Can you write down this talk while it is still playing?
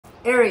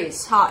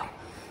Aries, hi.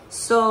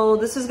 So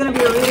this is going to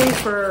be a reading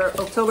for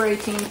October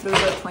 18th through the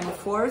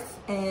 24th,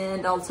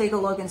 and I'll take a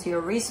look into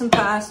your recent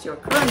past, your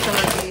current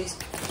energies,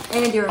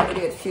 and your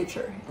immediate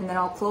future. And then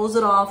I'll close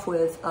it off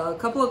with a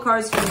couple of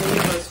cards from the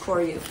universe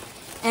for you.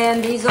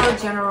 And these are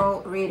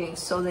general readings,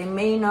 so they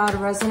may not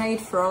resonate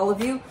for all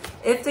of you.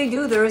 If they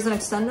do, there is an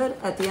extended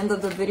at the end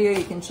of the video.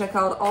 You can check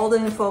out all the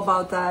info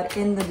about that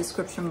in the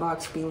description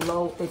box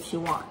below if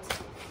you want.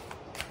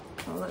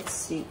 Well, let's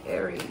see,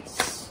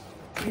 Aries.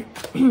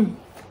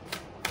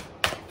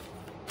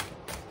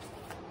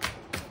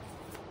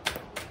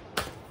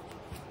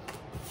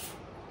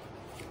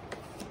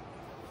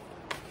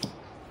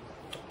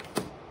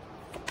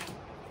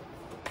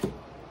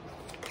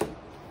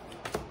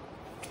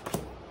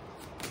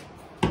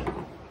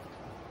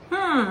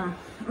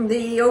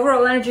 The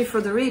overall energy for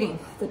the reading,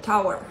 the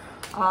Tower.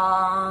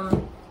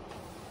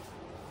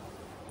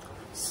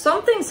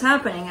 Something's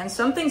happening, and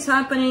something's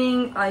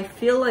happening, I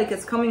feel like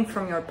it's coming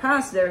from your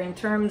past there, in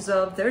terms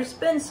of there's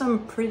been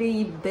some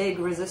pretty big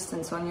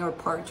resistance on your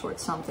part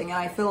towards something, and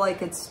I feel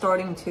like it's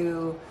starting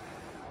to,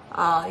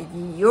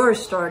 you're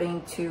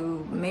starting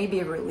to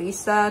maybe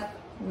release that,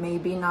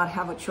 maybe not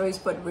have a choice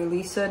but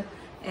release it,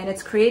 and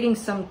it's creating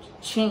some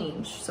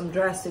change, some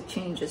drastic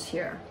changes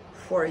here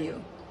for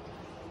you.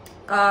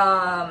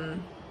 I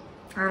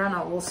don't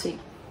know, we'll see.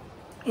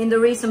 In the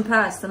recent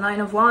past, the Nine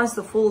of Wands,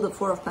 the Fool, the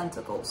Four of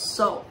Pentacles.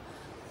 So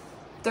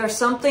there's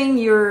something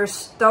you're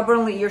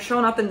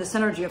showing up in this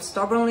energy of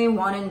stubbornly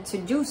wanting to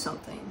do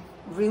something,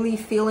 really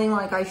feeling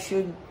like I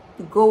should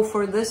go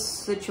for this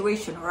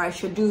situation, or I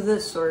should do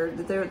this, or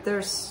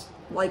there's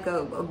like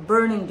a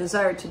burning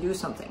desire to do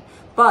something.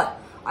 But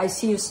I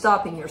see you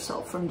stopping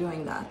yourself from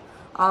doing that.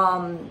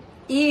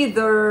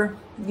 Either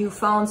you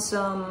found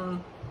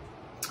some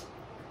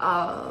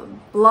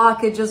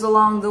blockages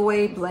along the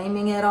way,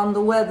 blaming it on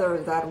the weather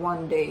that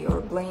one day,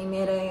 or blaming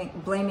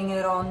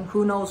it on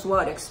who knows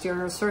what,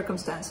 exterior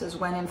circumstances,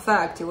 when in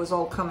fact it was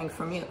all coming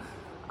from you.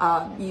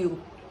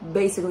 You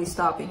basically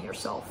stopping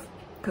yourself,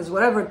 because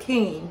whatever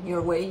came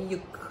your way,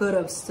 you could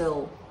have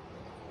still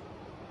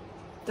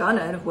done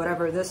it,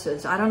 whatever this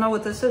is. I don't know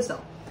what this is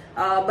though,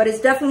 but it's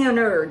definitely an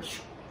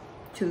urge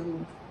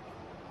to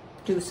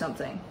do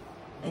something,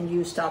 and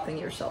you stopping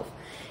yourself.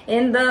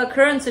 In the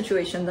current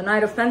situation, the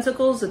Knight of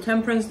Pentacles, the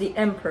Temperance, the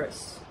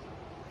Empress.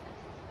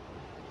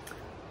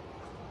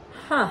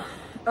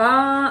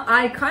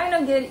 I kind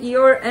of get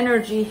your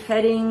energy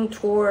heading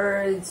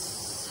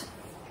towards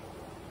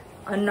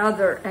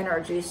another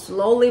energy,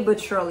 slowly but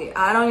surely.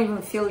 I don't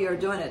even feel you're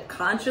doing it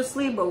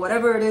consciously, but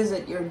whatever it is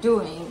that you're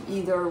doing,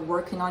 either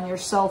working on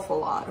yourself a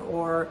lot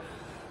or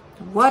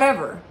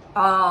whatever,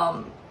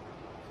 kind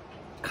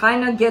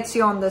of gets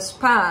you on this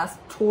path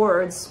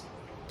towards...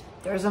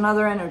 There's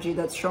another energy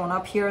that's shown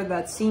up here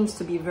that seems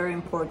to be very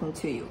important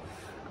to you.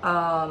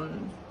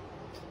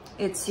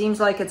 It seems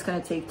like it's going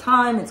to take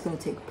time, it's going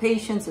to take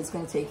patience, it's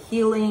going to take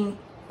healing,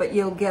 but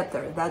you'll get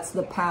there. That's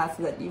the path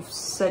that you've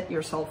set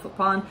yourself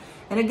upon.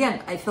 And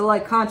again, I feel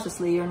like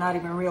consciously you're not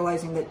even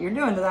realizing that you're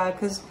doing that,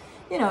 because,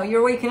 you know,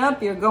 you're waking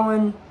up, you're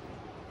going,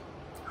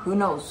 who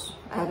knows,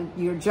 at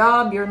your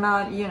job, you're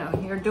not, you know,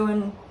 you're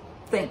doing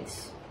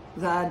things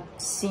that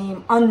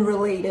seem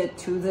unrelated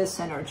to this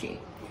energy.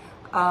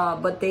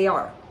 But they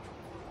are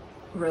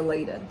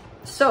related.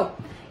 So,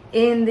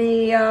 in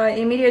the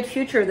immediate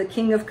future, the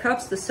King of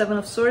Cups, the Seven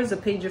of Swords, the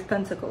Page of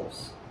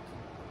Pentacles.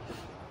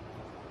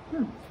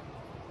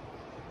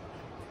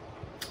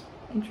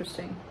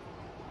 Interesting.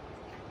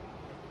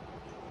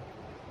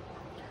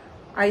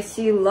 I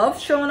see love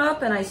showing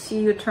up, and I see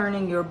you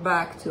turning your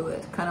back to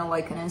it. Kind of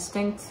like an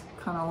instinct,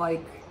 kind of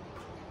like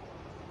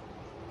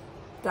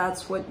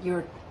that's what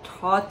you're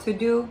taught to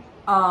do.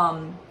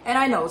 And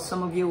I know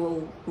some of you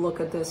will look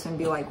at this and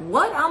be like,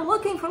 what? I'm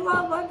looking for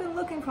love. I've been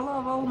looking for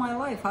love all my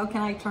life. How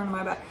can I turn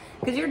my back?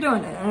 Because you're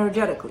doing it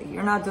energetically.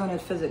 You're not doing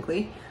it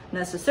physically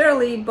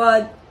necessarily,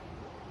 but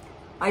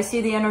I see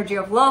the energy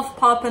of love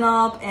popping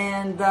up,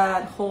 and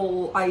that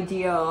whole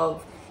idea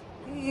of,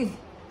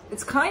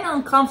 it's kind of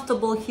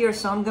uncomfortable here,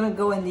 so I'm going to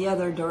go in the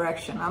other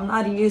direction. I'm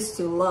not used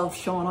to love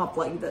showing up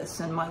like this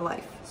in my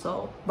life.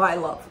 So, bye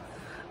love.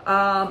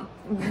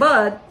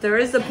 But there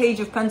is the Page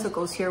of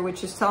Pentacles here,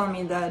 which is telling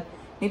me that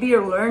maybe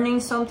you're learning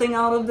something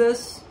out of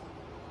this.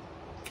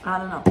 I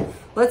don't know.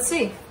 Let's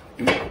see.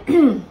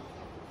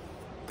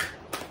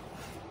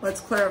 Let's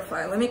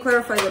clarify. Let me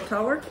clarify the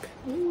Tower.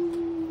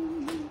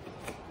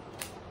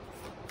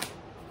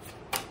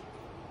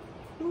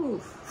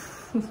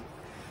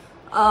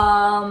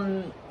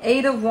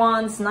 Eight of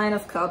Wands, Nine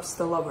of Cups,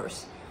 the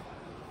Lovers.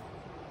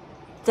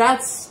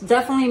 That's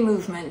definitely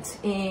movement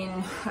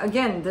in,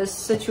 again, this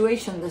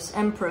situation, this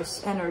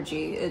Empress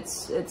energy.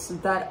 It's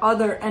that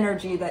other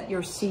energy that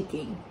you're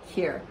seeking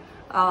here.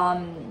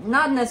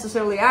 Not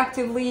necessarily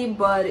actively,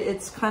 but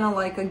it's kind of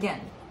like, again,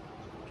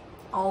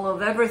 all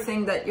of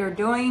everything that you're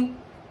doing,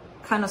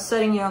 kind of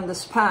setting you on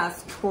this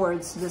path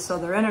towards this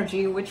other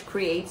energy, which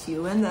creates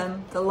you and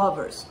them, the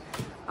Lovers.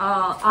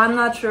 I'm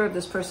not sure if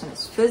this person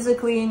is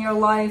physically in your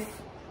life.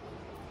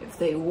 If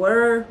they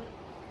were,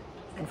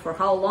 And for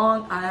how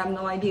long, I have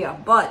no idea.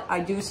 But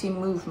I do see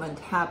movement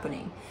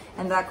happening.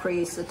 And that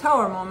creates the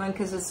Tower moment,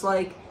 because it's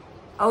like,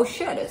 oh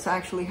shit, it's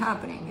actually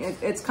happening.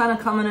 It's kind of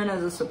coming in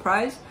as a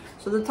surprise.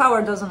 So the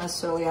Tower doesn't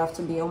necessarily have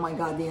to be, oh my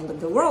god, the end of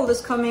the world is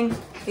coming.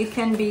 It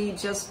can be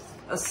just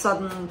a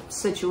sudden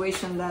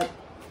situation that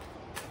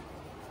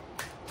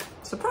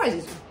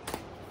surprises you.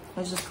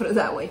 Let's just put it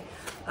that way.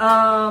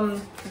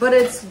 But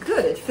it's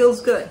good. It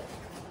feels good.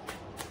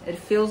 It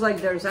feels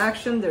like there's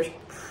action. There's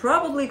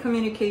probably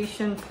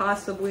communication,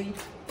 possibly,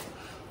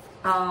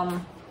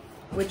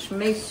 which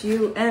makes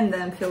you and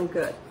them feel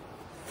good.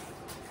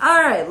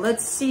 All right,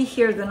 let's see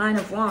here the Nine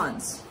of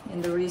Wands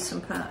in the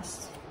recent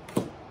past.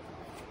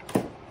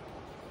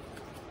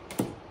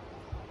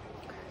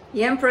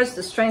 The Empress,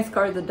 the Strength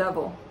card, the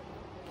Devil.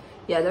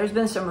 Yeah, there's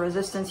been some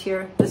resistance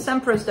here. This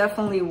Empress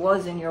definitely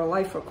was in your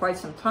life for quite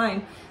some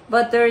time,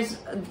 but there's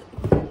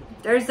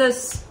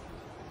this,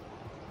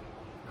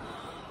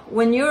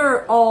 when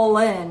you're all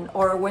in,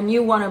 or when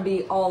you want to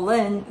be all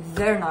in,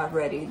 they're not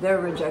ready. They're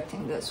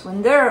rejecting this.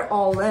 When they're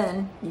all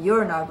in,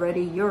 you're not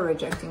ready. You're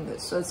rejecting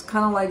this. So it's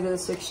kind of like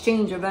this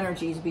exchange of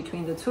energies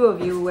between the two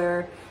of you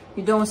where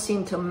you don't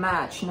seem to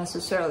match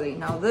necessarily.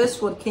 Now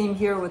this, what came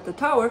here with the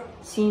Tower,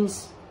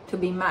 seems to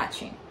be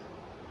matching.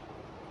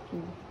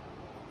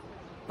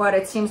 But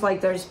it seems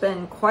like there's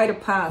been quite a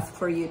path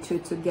for you two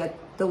to get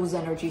those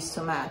energies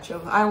to match.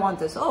 Of, I want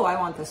this. Oh, I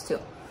want this too.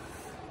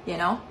 You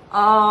know?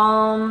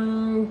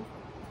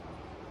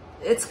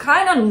 It's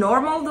kind of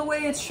normal the way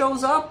it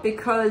shows up,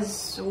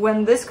 because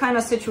when this kind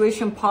of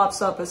situation pops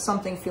up as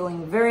something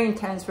feeling very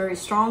intense, very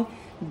strong,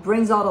 it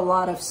brings out a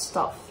lot of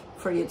stuff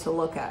for you to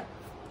look at,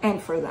 and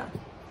for them.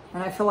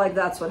 And I feel like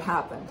that's what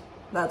happened.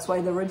 That's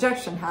why the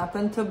rejection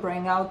happened, to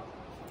bring out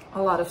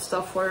a lot of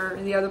stuff for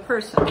the other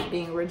person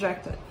being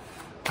rejected.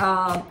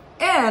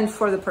 And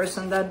for the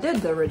person that did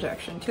the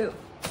rejection too.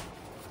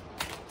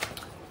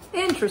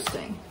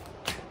 Interesting.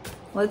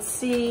 Let's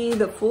see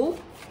the Fool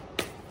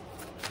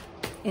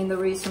in the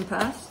recent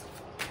past.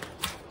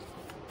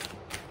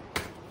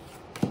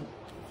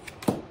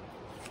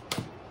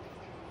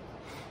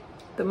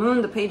 The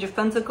Moon, the Page of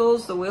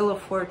Pentacles, the Wheel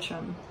of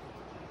Fortune.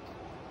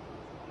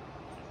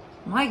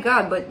 My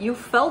God, but you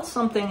felt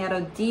something at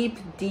a deep,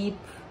 deep,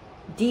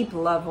 deep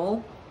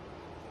level.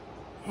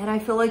 And I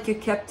feel like you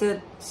kept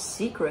it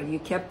secret. You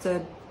kept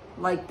it,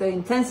 like the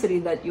intensity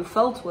that you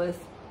felt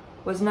with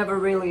was never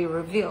really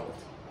revealed.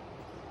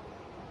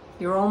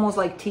 You're almost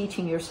like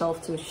teaching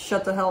yourself to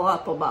shut the hell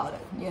up about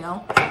it, you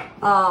know?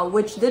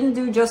 Which didn't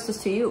do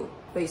justice to you,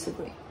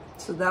 basically.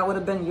 So that would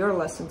have been your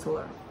lesson to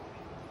learn.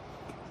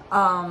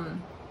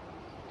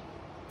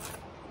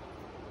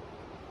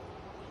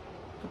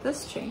 But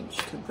this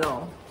changed,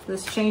 though.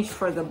 This changed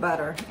for the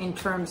better in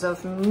terms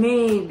of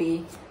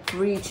maybe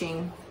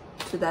reaching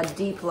to that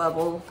deep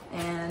level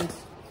and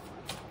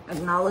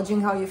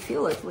acknowledging how you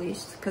feel, at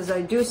least. Because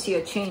I do see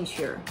a change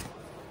here.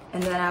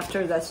 And then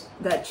after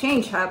that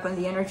change happened,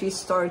 the energies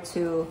start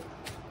to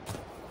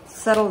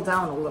settle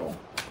down a little.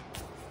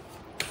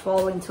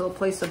 Fall into a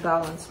place of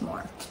balance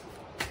more.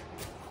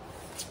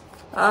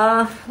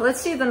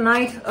 Let's see the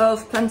Knight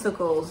of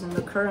Pentacles in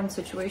the current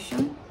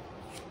situation.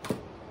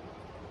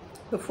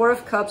 The Four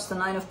of Cups, the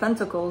Nine of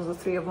Pentacles, the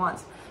Three of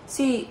Wands.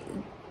 See,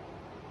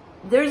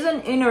 there's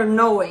an inner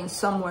knowing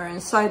somewhere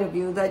inside of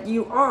you that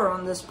you are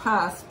on this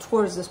path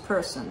towards this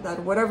person.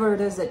 That whatever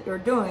it is that you're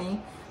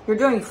doing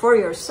for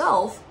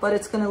yourself, but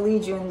it's going to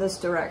lead you in this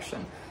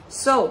direction.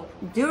 So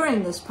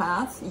during this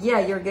path, yeah,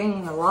 you're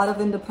gaining a lot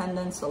of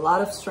independence, a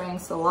lot of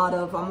strength, a lot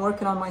of, I'm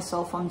working on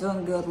myself, I'm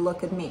doing good,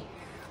 look at me.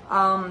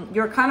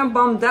 You're kind of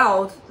bummed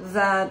out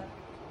that,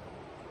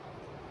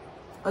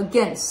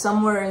 again,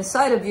 somewhere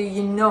inside of you,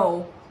 you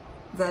know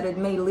that it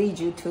may lead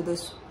you to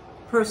this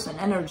person,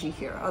 energy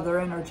here, other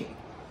energy.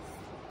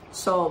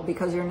 So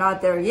because you're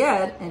not there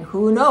yet, and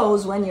who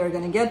knows when you're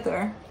going to get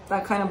there,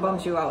 that kind of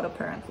bums you out,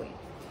 apparently.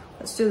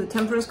 Let's do the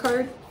Temperance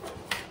card.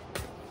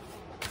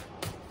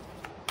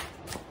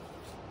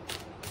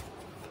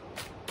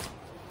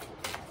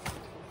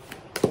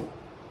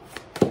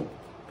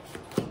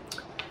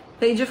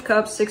 Page of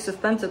Cups, Six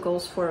of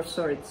Pentacles, Four of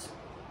Swords.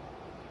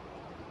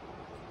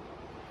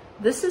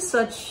 This is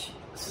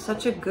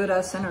such a good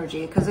ass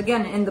energy, because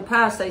again, in the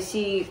past I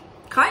see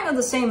kind of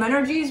the same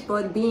energies,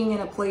 but being in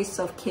a place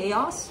of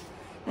chaos.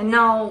 And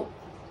now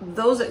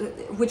those,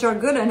 which are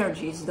good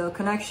energies, the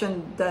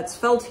connection that's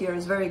felt here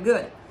is very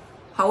good.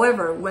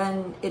 However,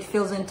 when it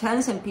feels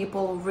intense and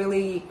people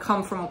really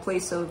come from a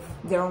place of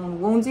their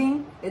own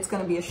wounding, it's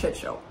going to be a shit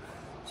show.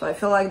 So I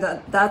feel like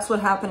that's what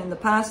happened in the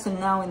past, and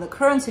now in the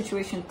current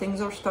situation, things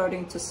are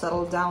starting to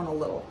settle down a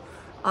little.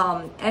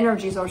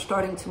 Energies are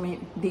starting to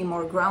be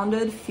more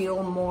grounded,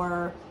 feel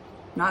more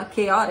not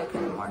chaotic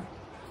anymore.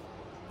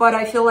 But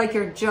I feel like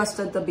you're just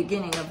at the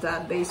beginning of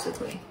that,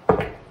 basically.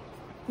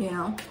 You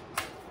know?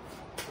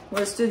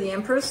 Let's do the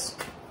Empress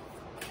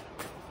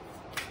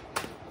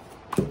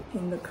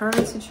in the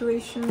current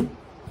situation.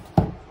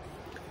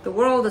 The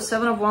World, the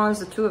Seven of Wands,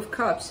 the Two of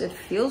Cups. It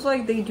feels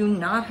like they do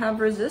not have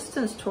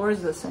resistance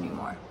towards this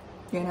anymore.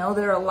 You know,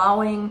 they're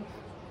allowing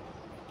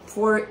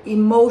for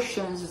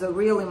emotions, the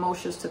real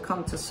emotions to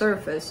come to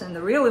surface. And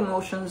the real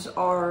emotions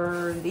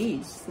are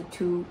these, the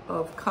Two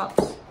of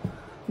Cups.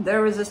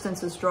 Their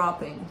resistance is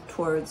dropping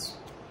towards,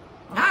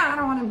 I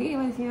don't want to be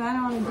with you, I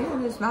don't want to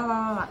do this, blah,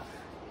 blah, blah.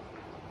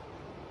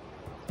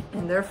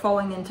 And they're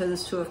falling into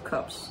this Two of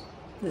Cups,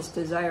 this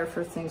desire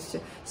for things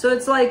to... So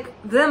it's like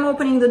them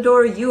opening the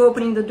door, you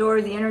opening the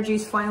door, the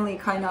energy's finally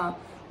kind of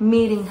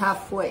meeting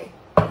halfway,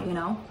 you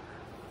know?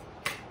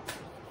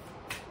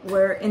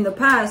 Where in the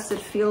past,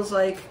 it feels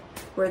like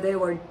where they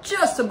were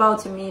just about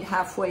to meet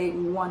halfway,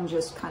 one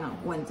just kind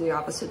of went the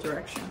opposite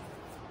direction.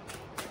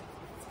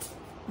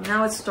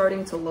 Now it's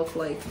starting to look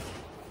like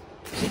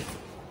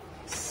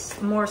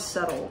more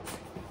settled.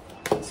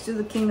 Let's do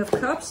the King of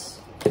Cups.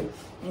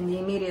 In the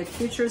immediate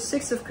future,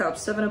 Six of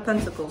Cups, Seven of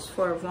Pentacles,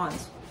 Four of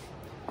Wands.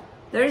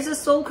 There is a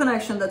soul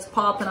connection that's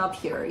popping up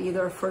here,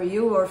 either for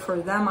you or for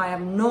them. I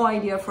have no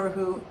idea for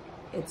who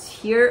it's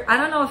here. I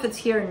don't know if it's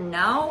here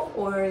now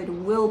or it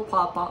will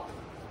pop up.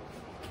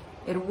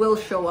 It will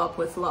show up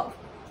with love.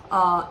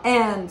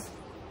 And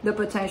the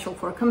potential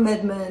for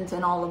commitment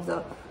and all of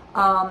the...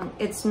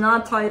 it's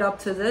not tied up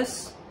to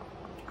this.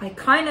 I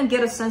kind of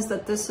get a sense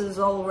that this is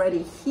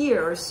already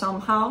here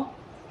somehow.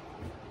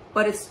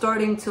 But it's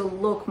starting to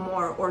look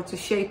more or to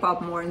shape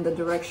up more in the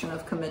direction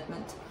of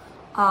commitment.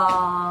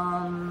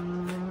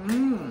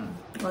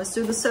 Let's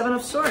do the Seven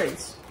of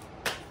Swords.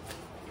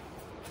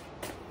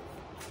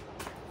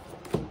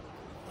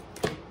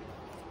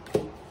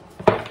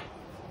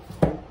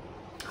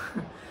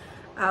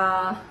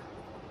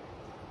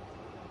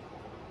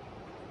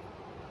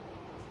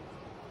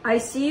 I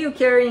see you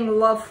carrying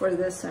love for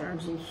this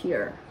energy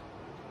here.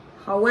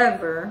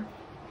 However,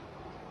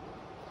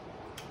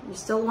 you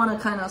still want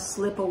to kind of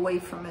slip away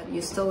from it.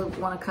 You still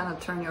want to kind of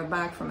turn your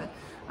back from it.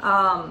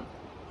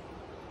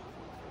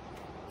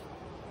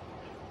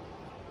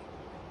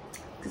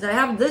 Because I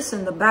have this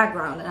in the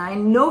background, and I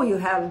know you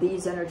have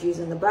these energies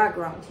in the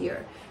background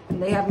here, and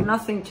they have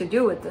nothing to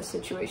do with this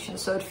situation.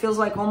 So it feels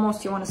like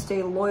almost you want to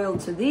stay loyal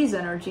to these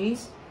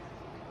energies.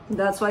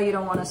 That's why you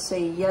don't want to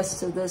say yes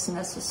to this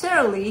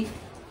necessarily.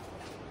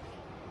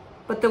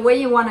 But the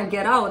way you want to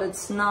get out,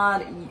 it's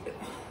not...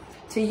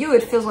 To you,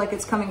 it feels like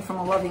it's coming from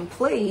a loving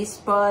place,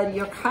 but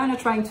you're kind of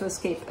trying to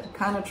escape it.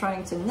 Kind of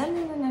trying to,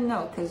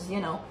 no, because, you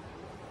know,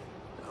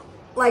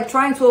 like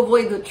trying to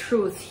avoid the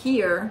truth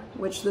here,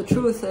 which the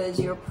truth is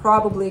you're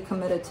probably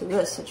committed to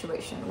this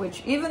situation,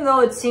 which even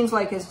though it seems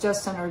like it's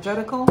just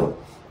energetical,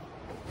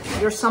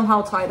 you're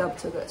somehow tied up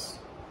to this.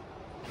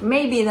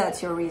 Maybe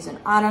that's your reason.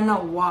 I don't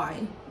know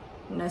why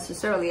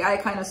necessarily. I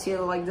kind of see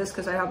it like this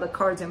because I have the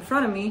cards in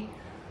front of me.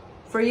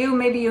 For you,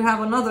 maybe you have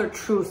another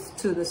truth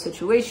to the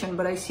situation,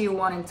 but I see you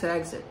wanting to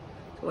exit.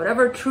 So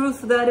whatever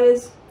truth that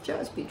is,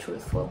 just be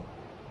truthful.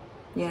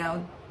 You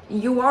know,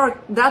 you are,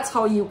 that's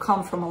how you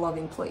come from a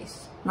loving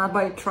place, not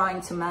by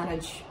trying to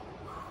manage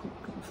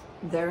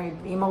their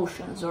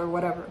emotions or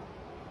whatever.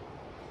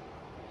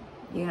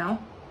 You know?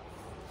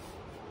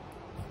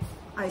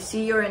 I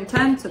see your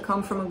intent to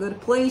come from a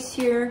good place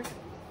here,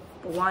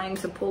 wanting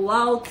to pull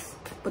out,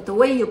 but the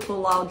way you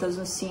pull out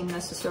doesn't seem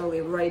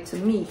necessarily right to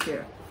me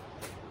here.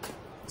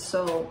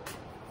 So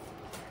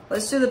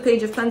let's do the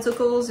Page of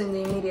Pentacles in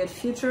the immediate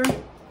future.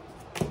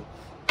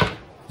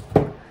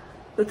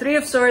 The Three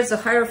of Swords, the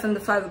Hierophant, the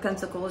Five of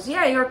Pentacles.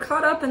 Yeah, you're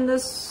caught up in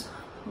this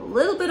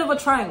little bit of a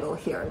triangle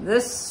here.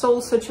 This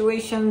soul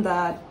situation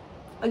that,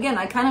 again,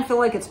 I kind of feel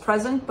like it's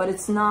present, but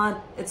it's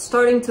not. It's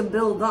starting to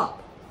build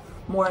up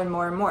more and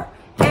more and more.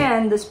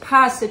 And this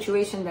past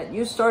situation that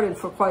you started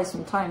for quite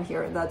some time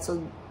here,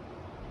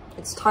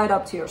 it's tied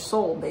up to your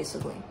soul,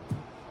 basically.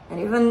 And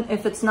even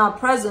if it's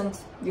not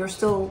present, you're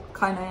still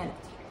kind of in it,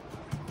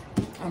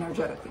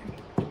 energetically.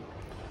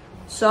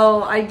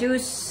 So I do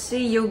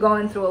see you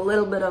going through a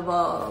little bit of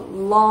a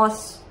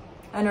loss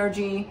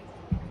energy,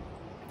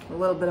 a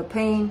little bit of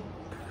pain,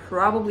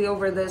 probably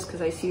over this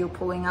because I see you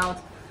pulling out.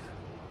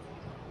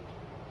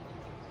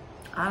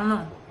 I don't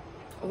know.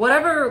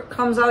 Whatever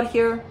comes out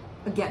here,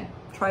 again,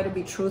 try to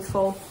be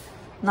truthful,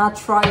 not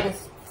try to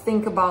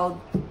think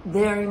about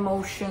their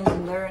emotions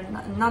and their,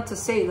 not to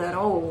say that,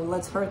 oh,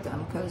 let's hurt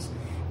them, because,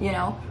 you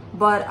know,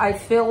 but I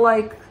feel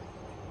like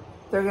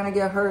they're gonna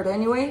get hurt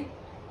anyway,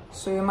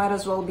 so you might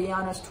as well be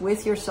honest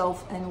with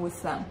yourself and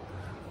with them.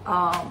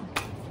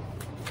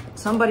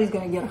 Somebody's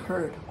gonna get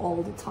hurt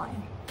all the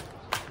time,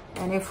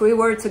 and if we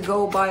were to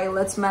go by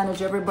let's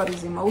manage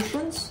everybody's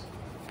emotions,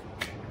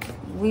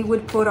 we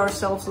would put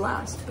ourselves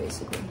last,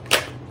 basically.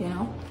 You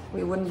know,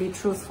 we wouldn't be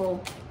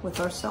truthful with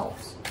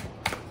ourselves.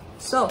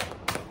 So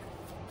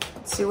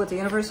let's see what the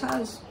universe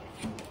has.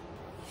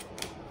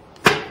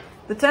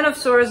 The Ten of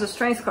Swords, the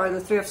Strength card, the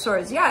Three of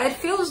Swords. Yeah, it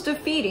feels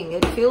defeating.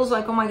 It feels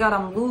like, oh my God,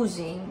 I'm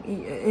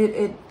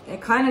losing. I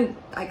kind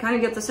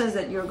of get the sense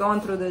that you're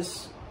going through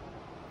this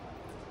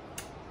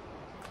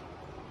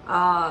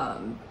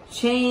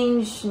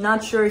change.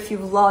 Not sure if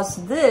you've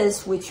lost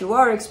this, which you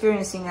are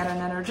experiencing at an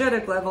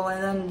energetic level,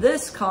 and then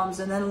this comes,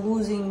 and then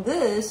losing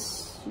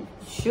this.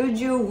 Should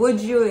you?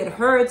 Would you? It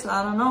hurts.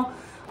 I don't know.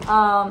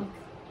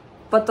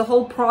 But the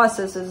whole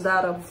process is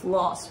that of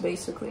loss,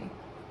 basically.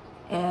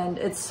 And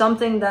it's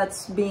something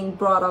that's being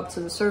brought up to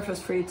the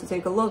surface for you to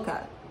take a look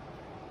at,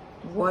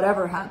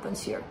 whatever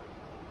happens here.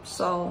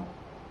 So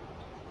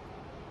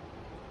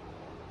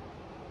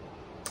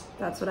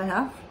that's what I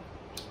have.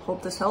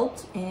 Hope this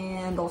helped,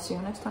 and I'll see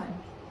you next time.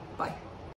 Bye.